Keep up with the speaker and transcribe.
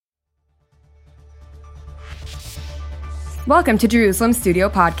Welcome to Jerusalem Studio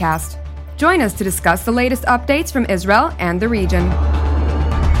Podcast. Join us to discuss the latest updates from Israel and the region.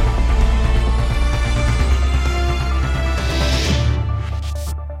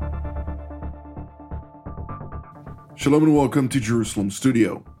 Shalom and welcome to Jerusalem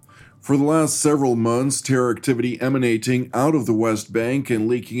Studio. For the last several months, terror activity emanating out of the West Bank and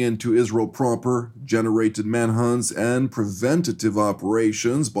leaking into Israel proper generated manhunts and preventative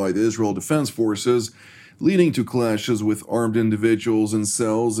operations by the Israel Defense Forces, leading to clashes with armed individuals and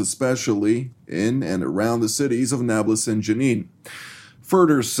cells, especially in and around the cities of Nablus and Jenin.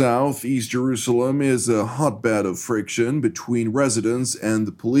 Further south, East Jerusalem is a hotbed of friction between residents and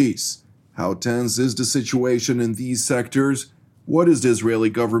the police. How tense is the situation in these sectors? What is the Israeli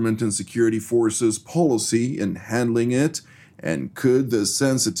government and security forces' policy in handling it? And could the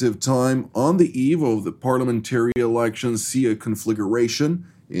sensitive time on the eve of the parliamentary elections see a conflagration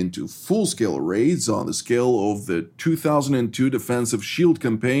into full-scale raids on the scale of the 2002 Defensive Shield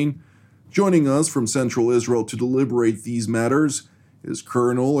campaign? Joining us from Central Israel to deliberate these matters is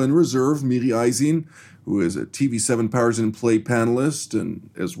Colonel in Reserve Miri Eisen, who is a TV7 Powers in Play panelist and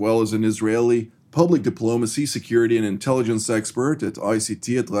as well as an Israeli public diplomacy, security, and intelligence expert at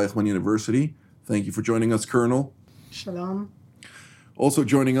ICT at Reichman University. Thank you for joining us, Colonel. Shalom. Also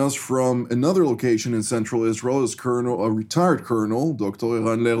joining us from another location in Central Israel is a retired Colonel, Dr.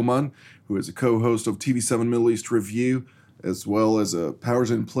 Eran Lerman, who is a co-host of TV7 Middle East Review, as well as a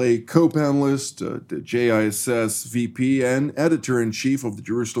Powers in Play co-panelist, the JISS VP, and editor-in-chief of the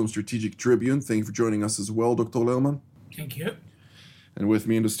Jerusalem Strategic Tribune. Thank you for joining us as well, Dr. Lerman. Thank you. And with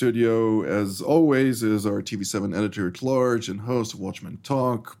me in the studio, as always, is our TV7 editor-at-large and host of Watchmen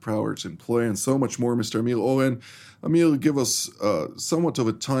Talk, Powers in Play, and so much more, Mr. Amir Oren. Amir, give us somewhat of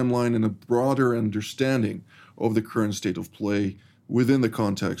a timeline and a broader understanding of the current state of play within the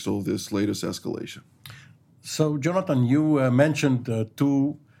context of this latest escalation. So, Jonathan, you mentioned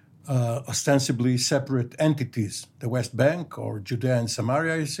two ostensibly separate entities, the West Bank, or Judea and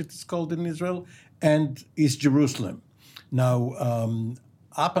Samaria, as it is called in Israel, and East Jerusalem. Now,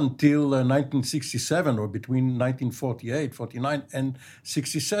 up until 1967, or between 1948, 49, and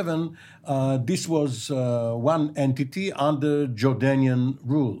 67, this was one entity under Jordanian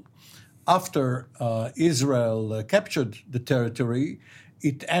rule. After Israel captured the territory,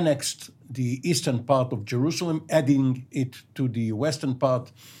 it annexed the eastern part of Jerusalem, adding it to the western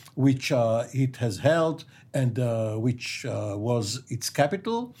part, which it has held and which was its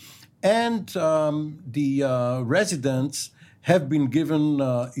capital. And the residents have been given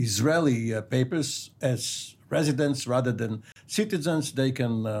Israeli papers as residents rather than citizens. They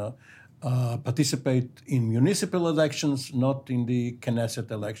can participate in municipal elections, not in the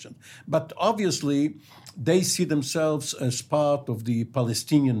Knesset election. But obviously, they see themselves as part of the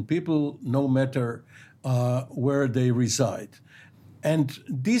Palestinian people, no matter where they reside. And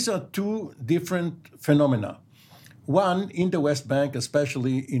these are two different phenomena. One, in the West Bank,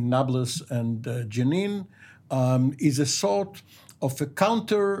 especially in Nablus and Jenin, is a sort of a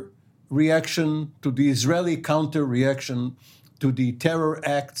counter-reaction to the Israeli counter-reaction to the terror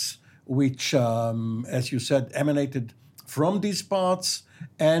acts which, as you said, emanated from these parts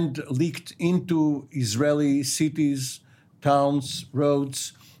and leaked into Israeli cities, towns,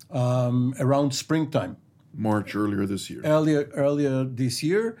 roads around springtime. March earlier this year. Earlier this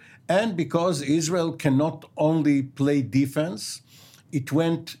year. And because Israel cannot only play defense, it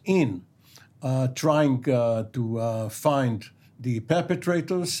went in trying to find the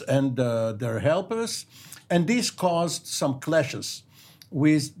perpetrators and their helpers. And this caused some clashes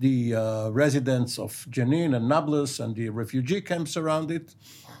with the residents of Jenin and Nablus and the refugee camps around it.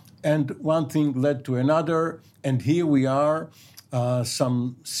 And one thing led to another. And here we are,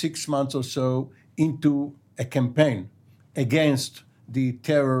 some 6 months or so into a campaign against the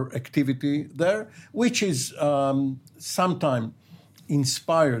terror activity there, which is sometimes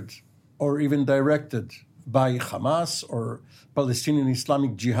inspired or even directed by Hamas or Palestinian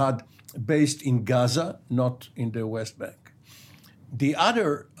Islamic Jihad based in Gaza, not in the West Bank. The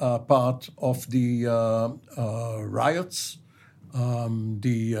other part of the riots,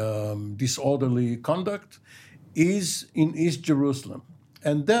 the disorderly conduct, is in East Jerusalem.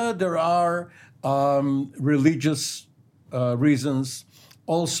 And there are religious reasons.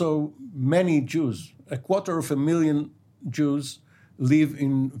 Also, many Jews, 250,000 Jews, live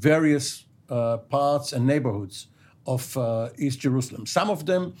in various parts and neighborhoods of East Jerusalem. Some of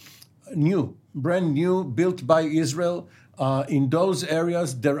them brand new, built by Israel. In those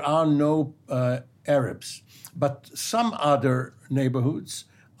areas, there are no Arabs. But some other neighborhoods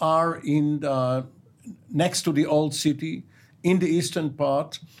are next to the old city, in the eastern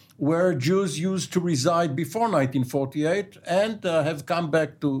part, where Jews used to reside before 1948 and have come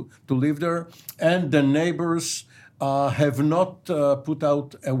back to live there. And the neighbors have not put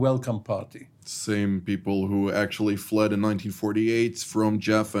out a welcome party. Same people who actually fled in 1948 from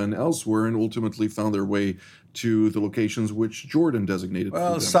Jaffa and elsewhere and ultimately found their way to the locations which Jordan designated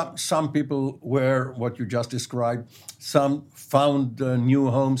Well, for them. some people were what you just described. Some found new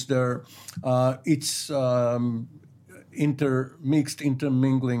homes there. It's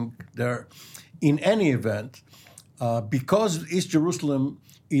intermingling there. In any event, because East Jerusalem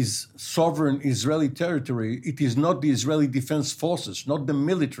is sovereign Israeli territory, it is not the Israeli Defense Forces, not the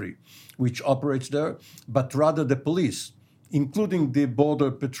military, which operates there, but rather the police, including the border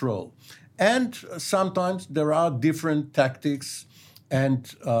patrol. And sometimes there are different tactics, and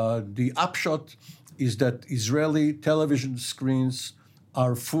the upshot is that Israeli television screens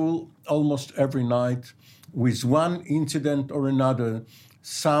are full almost every night with one incident or another.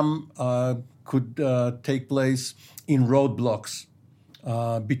 Some could take place in roadblocks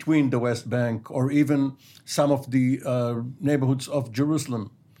between the West Bank or even some of the neighborhoods of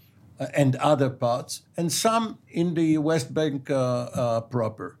Jerusalem and other parts, and some in the West Bank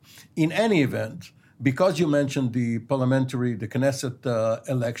proper. In any event, because you mentioned the Knesset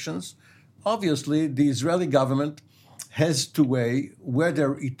elections, obviously the Israeli government has to weigh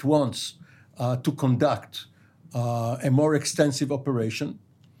whether it wants to conduct a more extensive operation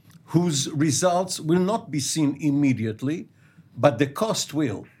whose results will not be seen immediately, but the cost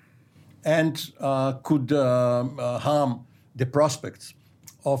will, and could harm the prospects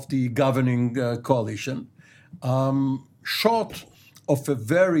of the governing coalition, short of a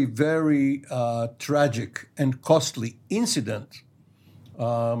very, very tragic and costly incident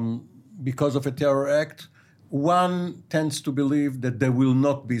because of a terror act. One tends to believe that there will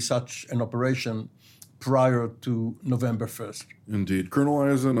not be such an operation prior to November 1st. Indeed. Colonel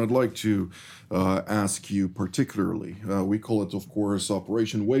Eisen, I'd like to ask you particularly, we call it, of course,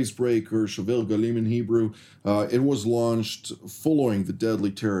 Operation Wastebreaker, Shover Galim in Hebrew. It was launched following the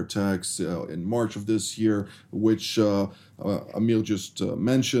deadly terror attacks in March of this year, which Amir just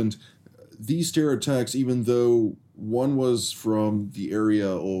mentioned. These terror attacks, even though one was from the area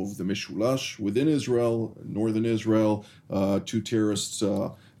of the Mishulash within Israel, northern Israel, two terrorists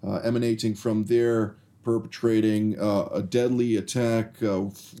emanating from there, perpetrating a deadly attack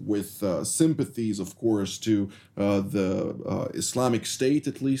with sympathies, of course, to the Islamic State,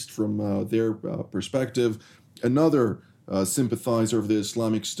 at least from their perspective. Another sympathizer of the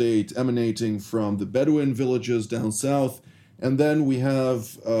Islamic State emanating from the Bedouin villages down south. And then we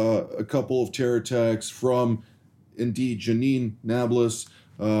have a couple of terror attacks from, indeed, Jenin, Nablus,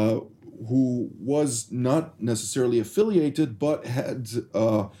 who was not necessarily affiliated, but had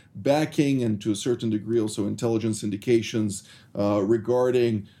backing and to a certain degree also intelligence indications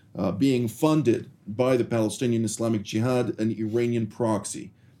regarding being funded by the Palestinian Islamic Jihad, an Iranian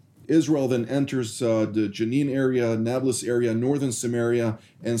proxy. Israel then enters the Jenin area, Nablus area, northern Samaria,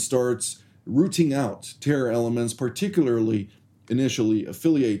 and starts rooting out terror elements, particularly initially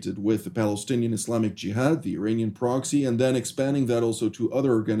affiliated with the Palestinian Islamic Jihad, the Iranian proxy, and then expanding that also to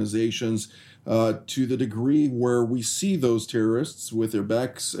other organizations to the degree where we see those terrorists with their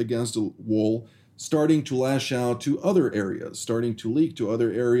backs against a wall starting to lash out to other areas, starting to leak to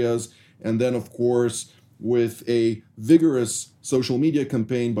other areas, and then, of course, with a vigorous social media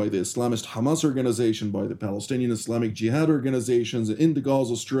campaign by the Islamist Hamas organization, by the Palestinian Islamic Jihad organizations in the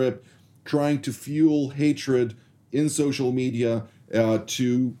Gaza Strip, trying to fuel hatred in social media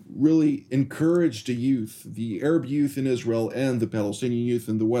to really encourage the youth, the Arab youth in Israel and the Palestinian youth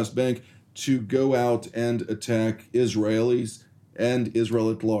in the West Bank, to go out and attack Israelis and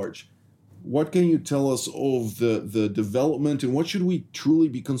Israel at large. What can you tell us of the development, and what should we truly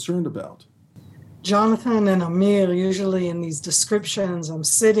be concerned about? Jonathan and Amir, usually in these descriptions, I'm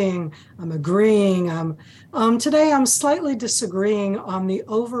sitting, I'm agreeing. Today, I'm slightly disagreeing on the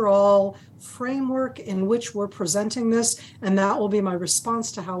overall framework in which we're presenting this, and that will be my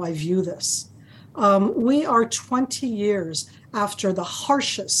response to how I view this. We are 20 years after the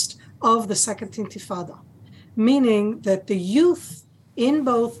harshest of the Second Intifada, meaning that the youth in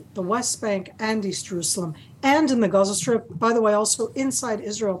both the West Bank and East Jerusalem and in the Gaza Strip, by the way, also inside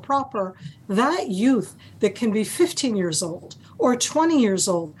Israel proper, that youth that can be 15 years old or 20 years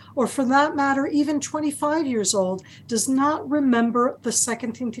old, or for that matter, even 25 years old, does not remember the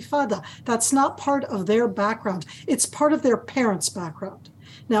Second Intifada. That's not part of their background. It's part of their parents' background.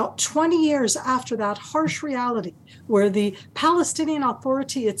 Now, 20 years after that harsh reality, where the Palestinian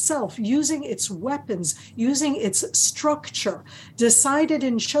Authority itself, using its weapons, using its structure, decided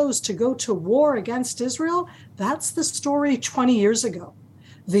and chose to go to war against Israel, that's the story 20 years ago.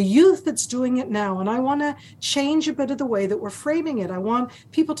 The youth that's doing it now, and I want to change a bit of the way that we're framing it. I want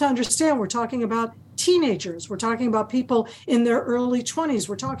people to understand we're talking about teenagers. We're talking about people in their early 20s.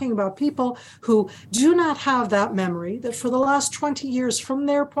 We're talking about people who do not have that memory, that for the last 20 years, from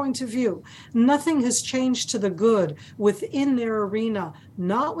their point of view, nothing has changed to the good within their arena,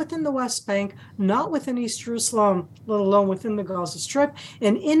 not within the West Bank, not within East Jerusalem, let alone within the Gaza Strip.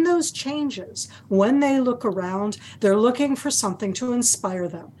 And in those changes, when they look around, they're looking for something to inspire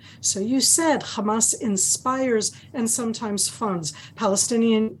them. So you said Hamas inspires and sometimes funds.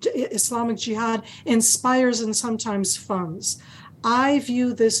 Palestinian Islamic Jihad inspires and sometimes funds. I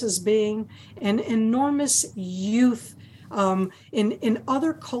view this as being an enormous youth. In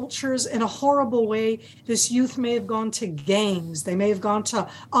other cultures, in a horrible way, this youth may have gone to gangs. They may have gone to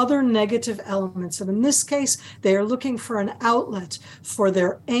other negative elements. And in this case, they are looking for an outlet for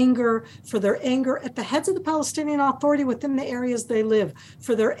their anger at the heads of the Palestinian Authority within the areas they live,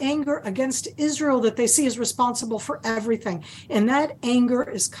 for their anger against Israel that they see as responsible for everything. And that anger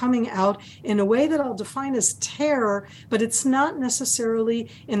is coming out in a way that I'll define as terror, but it's not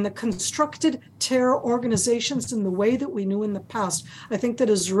necessarily in the constructed terror organizations in the way that we knew in the past. I think that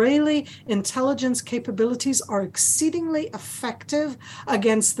Israeli intelligence capabilities are exceedingly effective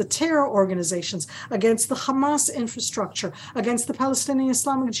against the terror organizations, against the Hamas infrastructure, against the Palestinian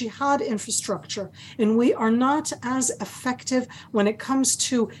Islamic Jihad infrastructure. And we are not as effective when it comes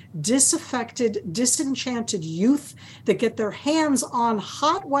to disaffected, disenchanted youth that get their hands on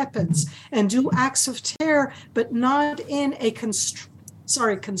hot weapons and do acts of terror, but not in a constructed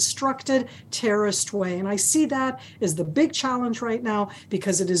terrorist way. And I see that as the big challenge right now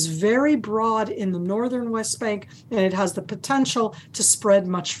because it is very broad in the northern West Bank and it has the potential to spread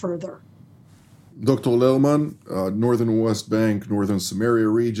much further. Dr. Lerman, northern West Bank, northern Samaria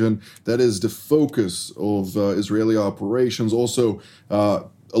region, that is the focus of Israeli operations. Also,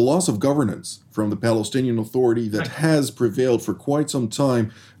 a loss of governance from the Palestinian Authority that has prevailed for quite some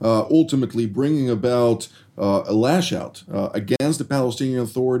time, ultimately bringing about a lash out against the Palestinian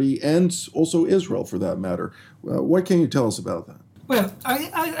Authority and also Israel, for that matter. What can you tell us about that? Well,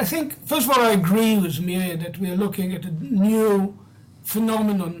 I think, first of all, I agree with Miriam that we are looking at a new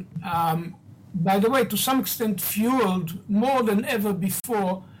phenomenon, by the way, to some extent fueled more than ever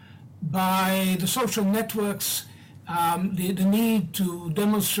before by the social networks, the need to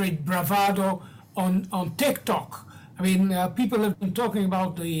demonstrate bravado on TikTok. I mean, people have been talking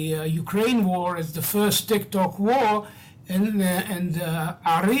about the Ukraine war as the first TikTok war, and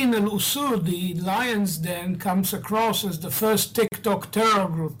Arin al-Usud, the Lion's Den, comes across as the first TikTok terror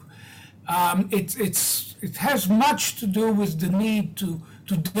group. It has much to do with the need to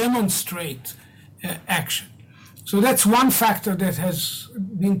demonstrate action. So that's one factor that has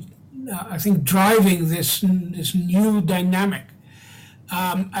been, I think, driving this new dynamic.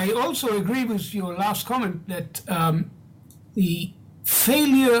 I also agree with your last comment that the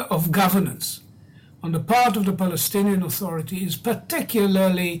failure of governance on the part of the Palestinian Authority is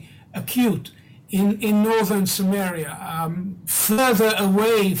particularly acute in northern Samaria, further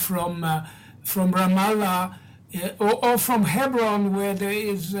away from Ramallah or from Hebron, where there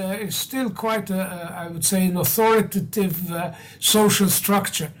is still quite I would say, an authoritative social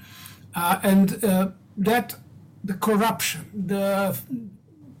structure, and that the corruption,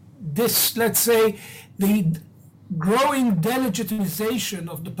 let's say, the growing delegitimization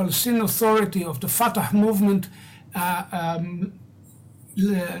of the Palestinian Authority, of the Fatah movement,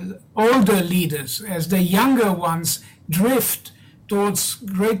 older leaders, as the younger ones drift towards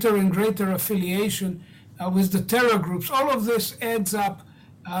greater and greater affiliation with the terror groups. All of this adds up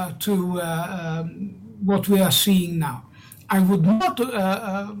to what we are seeing now. I would not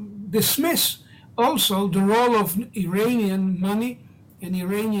dismiss also the role of Iranian money and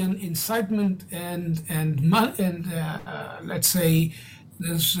Iranian incitement and let's say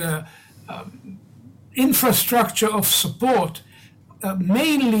there's infrastructure of support,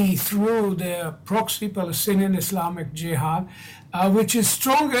 mainly through their proxy Palestinian Islamic Jihad, which is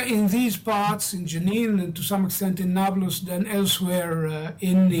stronger in these parts, in Jenin and to some extent in Nablus, than elsewhere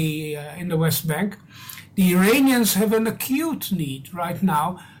in the West Bank. The Iranians have an acute need right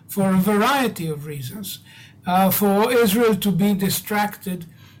now, for a variety of reasons, for Israel to be distracted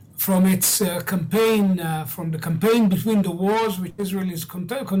from its campaign, from the campaign between the wars which Israel is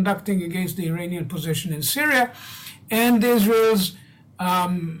conducting against the Iranian position in Syria, and Israel's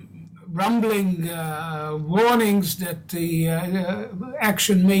rumbling warnings that the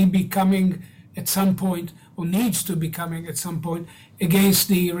action may be coming at some point, or needs to be coming at some point, against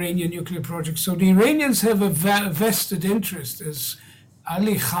the Iranian nuclear project. So the Iranians have a vested interest, as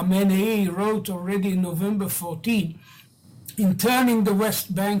Ali Khamenei wrote already in November 14, in turning the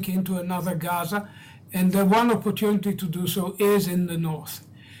West Bank into another Gaza, and the one opportunity to do so is in the north.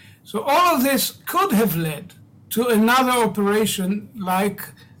 So all of this could have led to another operation like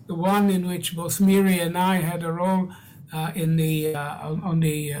the one in which both Miri and I had a role on the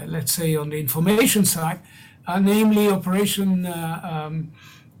information side, namely Operation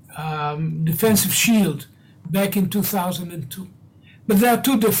Defensive Shield back in 2002. But there are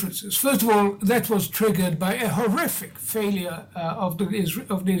two differences. First of all, that was triggered by a horrific failure of the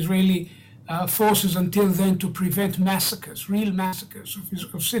Israeli forces until then to prevent massacres, real massacres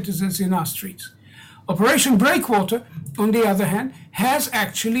of citizens in our streets. Operation Breakwater, on the other hand, has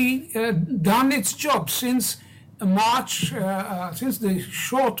actually done its job since March, since the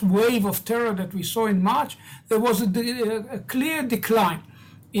short wave of terror that we saw in March. There was a clear decline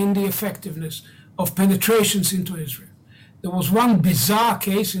in the effectiveness of penetrations into Israel. There was one bizarre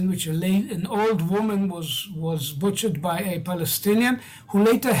case in which an old woman was butchered by a Palestinian who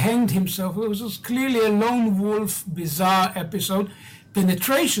later hanged himself. It was clearly a lone wolf, bizarre episode.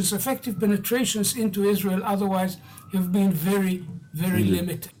 Effective penetrations into Israel otherwise have been very, very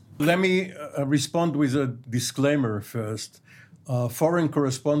limited. Let me respond with a disclaimer first. Foreign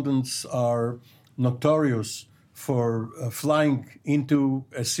correspondents are notorious for flying into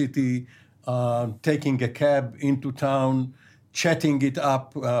a city, taking a cab into town, chatting it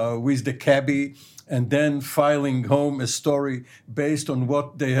up with the cabbie, and then filing home a story based on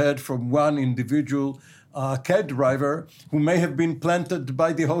what they heard from one individual cab driver who may have been planted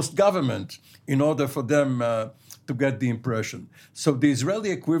by the host government in order for them to get the impression. So the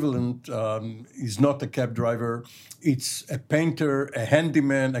Israeli equivalent is not a cab driver. It's a painter, a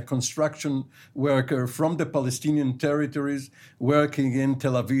handyman, a construction worker from the Palestinian territories working in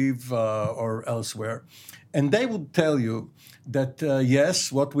Tel Aviv or elsewhere. And they would tell you that,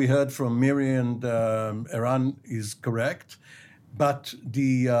 yes, what we heard from Miri and Eran is correct, but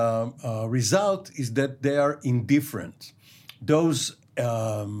the result is that they are indifferent. Those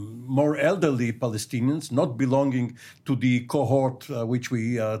more elderly Palestinians, not belonging to the cohort which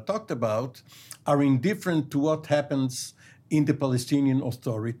we talked about, are indifferent to what happens in the Palestinian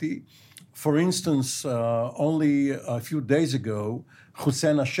Authority. For instance, only a few days ago,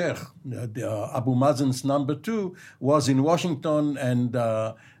 Hussein Sheikh, Abu Mazen's number 2, was in Washington and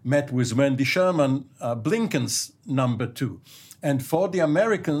met with Wendy Sherman, Blinken's number 2. And for the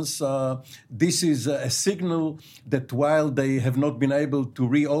Americans, this is a signal that while they have not been able to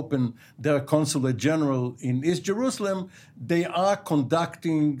reopen their consulate general in East Jerusalem, they are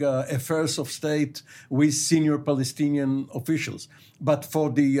conducting affairs of state with senior Palestinian officials. But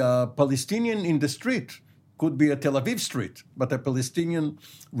for the Palestinian in the street, could be a Tel Aviv street, but a Palestinian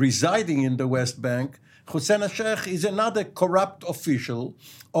residing in the West Bank, Hussein Sheikh is another corrupt official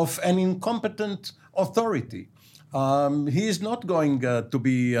of an incompetent authority. He is not going to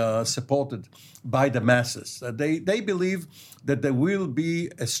be supported by the masses. They believe that there will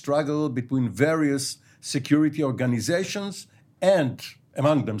be a struggle between various security organizations and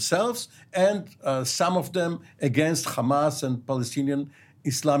among themselves, and some of them against Hamas and Palestinian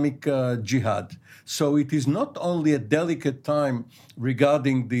Islamic Jihad. So it is not only a delicate time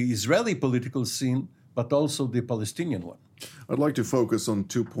regarding the Israeli political scene, but also the Palestinian one. I'd like to focus on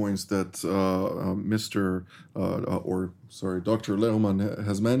 2 points that Dr. Lehman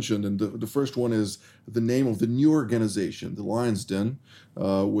has mentioned. And the first one is the name of the new organization, the Lion's Den,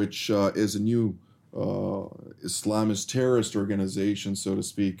 which is a new Islamist terrorist organization, so to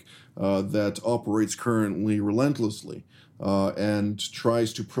speak, that operates currently relentlessly and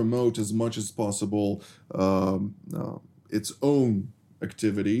tries to promote as much as possible its own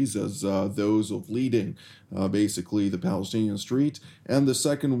activities as those of leading basically the Palestinian street. And the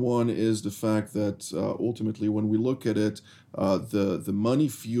second one is the fact that ultimately when we look at it, the money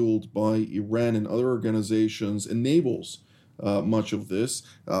fueled by Iran and other organizations enables much of this.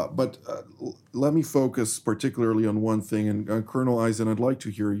 But let me focus particularly on one thing. And Colonel Eisen, I'd like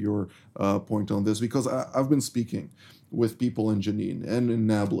to hear your point on this, because I've been speaking with people in Jenin and in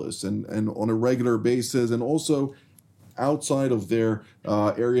Nablus and on a regular basis, and also outside of their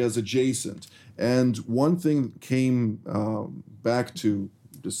areas adjacent. And one thing came back to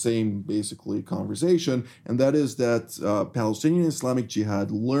the same, basically, conversation, and that is that Palestinian Islamic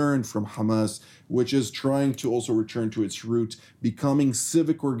Jihad learned from Hamas, which is trying to also return to its root, becoming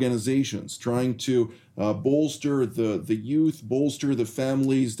civic organizations, trying to bolster the youth, bolster the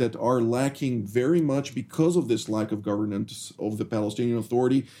families that are lacking very much because of this lack of governance of the Palestinian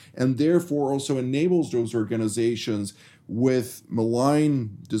Authority, and therefore also enables those organizations with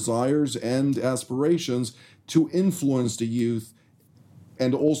malign desires and aspirations to influence the youth.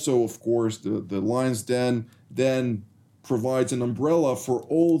 And also, of course, the Lions Den then provides an umbrella for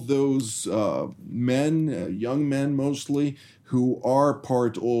all those men, young men mostly, who are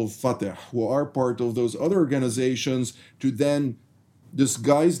part of Fatah, who are part of those other organizations, to then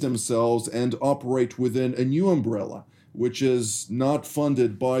disguise themselves and operate within a new umbrella, which is not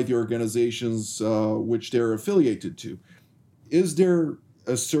funded by the organizations which they're affiliated to. Is there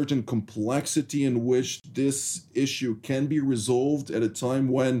a certain complexity in which this issue can be resolved at a time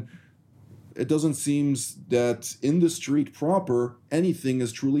when it doesn't seem that in the street proper anything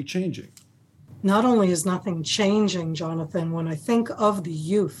is truly changing? Not only is nothing changing, Jonathan, when I think of the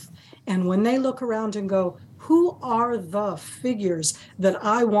youth and when they look around and go, who are the figures that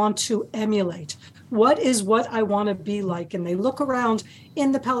I want to emulate? What is what I want to be like? And they look around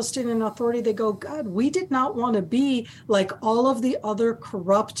in the Palestinian Authority, they go, God, we did not want to be like all of the other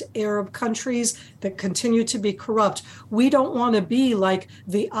corrupt Arab countries that continue to be corrupt. We don't want to be like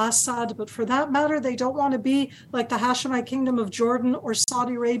the Assad, but for that matter, they don't want to be like the Hashemite Kingdom of Jordan or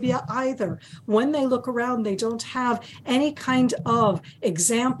Saudi Arabia either. When they look around, they don't have any kind of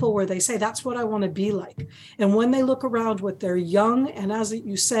example where they say, that's what I want to be like. And when they look around with their young, and as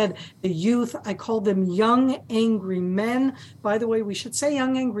you said, the youth, I call them young, angry men. By the way, we should say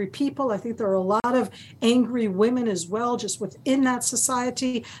young, angry people. I think there are a lot of angry women as well, just within that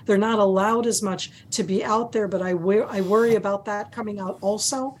society. They're not allowed as much to be out there, but I worry about that coming out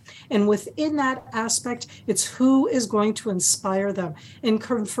also. And within that aspect, it's who is going to inspire them. And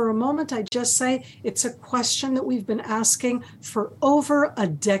for a moment, I just say it's a question that we've been asking for over a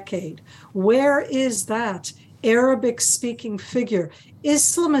decade. Where is that Arabic-speaking figure,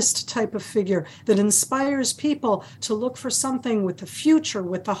 Islamist type of figure that inspires people to look for something with the future,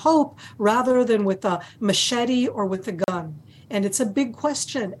 with the hope, rather than with a machete or with a gun? And it's a big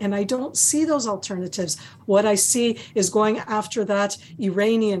question, and I don't see those alternatives. What I see is going after that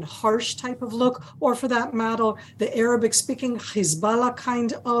Iranian harsh type of look, or for that matter, the Arabic-speaking Hezbollah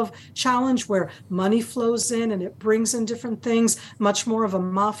kind of challenge where money flows in and it brings in different things, much more of a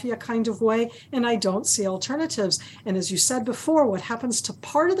mafia kind of way, and I don't see alternatives. And as you said before, what happens to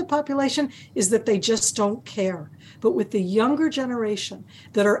part of the population is that they just don't care. But with the younger generation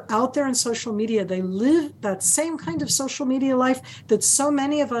that are out there in social media, they live that same kind of social media life that so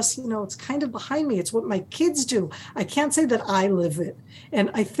many of us, it's kind of behind me. It's what my kids do. I can't say that I live it. And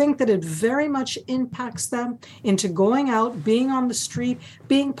I think that it very much impacts them into going out, being on the street,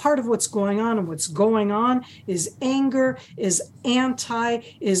 being part of what's going on. And what's going on is anger, is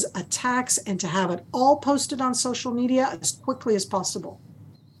is attacks, and to have it all posted on social media as quickly as possible.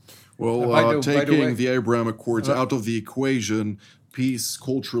 Well, taking the Abraham Accords out of the equation, peace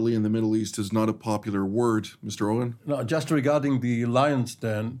culturally in the Middle East is not a popular word, Mr. Owen. No, just regarding the Lions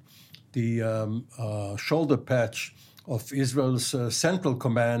Den, the shoulder patch of Israel's central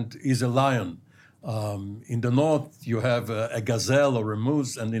command is a lion. In the north, you have a gazelle or a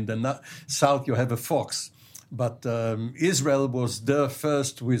moose, and in the south, you have a fox. But Israel was there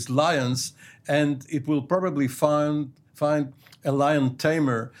first with lions, and it will probably find a lion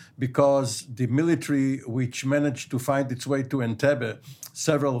tamer, because the military, which managed to find its way to Entebbe,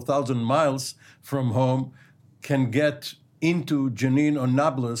 several thousand miles from home, can get into Jenin or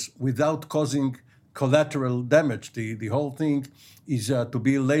Nablus without causing collateral damage. The whole thing is to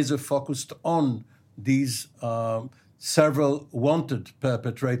be laser focused on these several wanted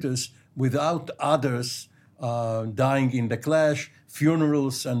perpetrators without others dying in the clash,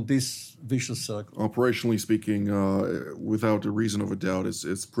 funerals, and this vicious circle. Operationally speaking, without a reason of a doubt,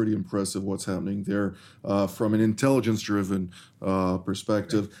 it's pretty impressive what's happening there from an intelligence-driven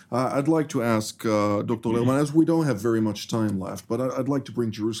perspective. I'd like to ask Dr. Lehrman, as we don't have very much time left, but I'd like to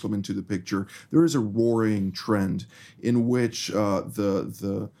bring Jerusalem into the picture. There is a worrying trend in which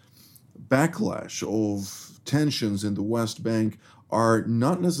the backlash of tensions in the West Bank are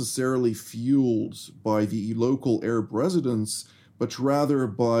not necessarily fueled by the local Arab residents, but rather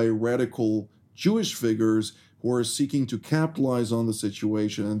by radical Jewish figures who are seeking to capitalize on the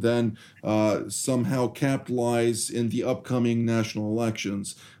situation and then somehow capitalize in the upcoming national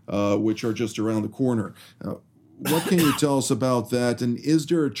elections, which are just around the corner. What can you tell us about that? And is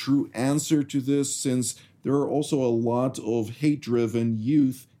there a true answer to this, since there are also a lot of hate-driven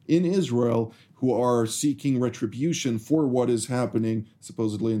youth in Israel who are seeking retribution for what is happening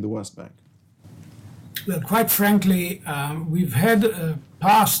supposedly in the West Bank. Well, quite frankly, we've had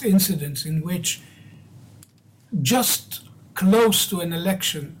past incidents in which just close to an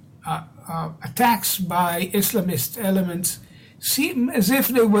election, attacks by Islamist elements seem as if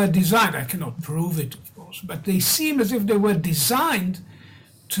they were designed, I cannot prove it, of course, but they seem as if they were designed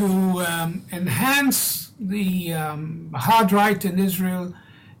to enhance the hard right in Israel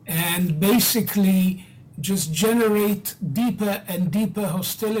and basically just generate deeper and deeper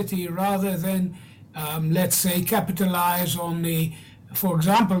hostility rather than, let's say, capitalize on for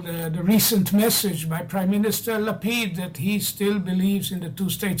example, the recent message by Prime Minister Lapid that he still believes in the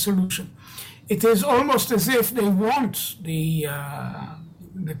two-state solution. It is almost as if they want the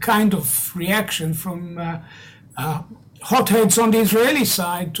kind of reaction from hotheads on the Israeli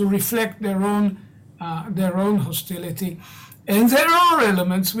side to reflect their own hostility. And there are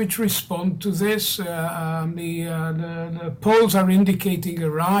elements which respond to this. The polls are indicating a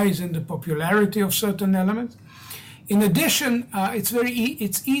rise in the popularity of certain elements. In addition,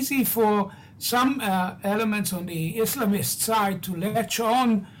 it's easy for some elements on the Islamist side to latch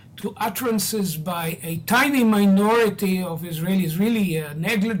on to utterances by a tiny minority of Israelis, really a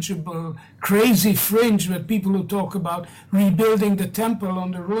negligible, crazy fringe, but people who talk about rebuilding the temple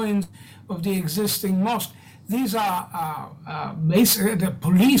on the ruins of the existing mosque. These are basically, the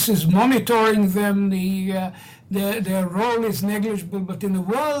police is monitoring them, their role is negligible, but in a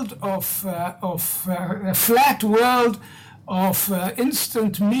world of a flat world of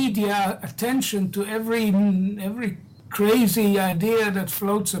instant media attention to every crazy idea that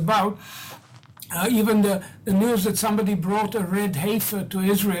floats about, even the news that somebody brought a red heifer to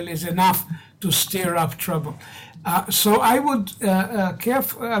Israel is enough to stir up trouble. So I would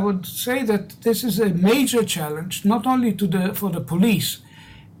say that this is a major challenge, not only for the police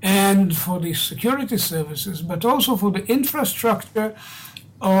and for the security services, but also for the infrastructure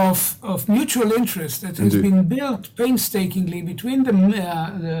of mutual interest that has been built painstakingly between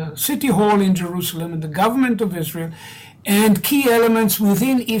the city hall in Jerusalem and the government of Israel and key elements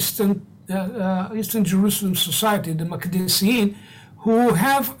within Eastern Jerusalem society, the Makdessiyin, who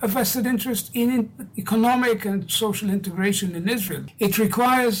have a vested interest in economic and social integration in Israel. It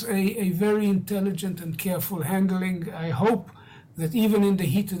requires a very intelligent and careful handling. I hope that even in the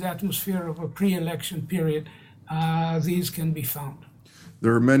heated atmosphere of a pre-election period, these can be found.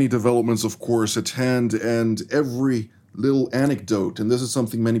 There are many developments, of course, at hand, and every little anecdote, and this is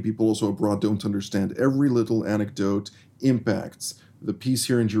something many people also abroad don't understand, every little anecdote impacts the peace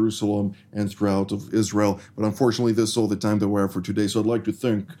here in Jerusalem and throughout of Israel. But unfortunately, this is all the time that we have for today. So I'd like to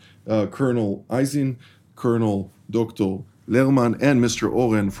thank Colonel Eisen, Colonel Dr. Lerman, and Mr.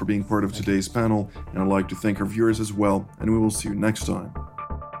 Oren for being part of today's panel. And I'd like to thank our viewers as well. And we will see you next time.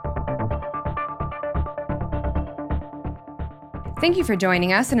 Thank you for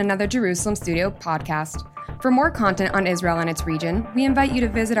joining us in another Jerusalem Studio podcast. For more content on Israel and its region, we invite you to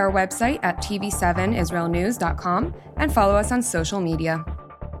visit our website at tv7israelnews.com and follow us on social media.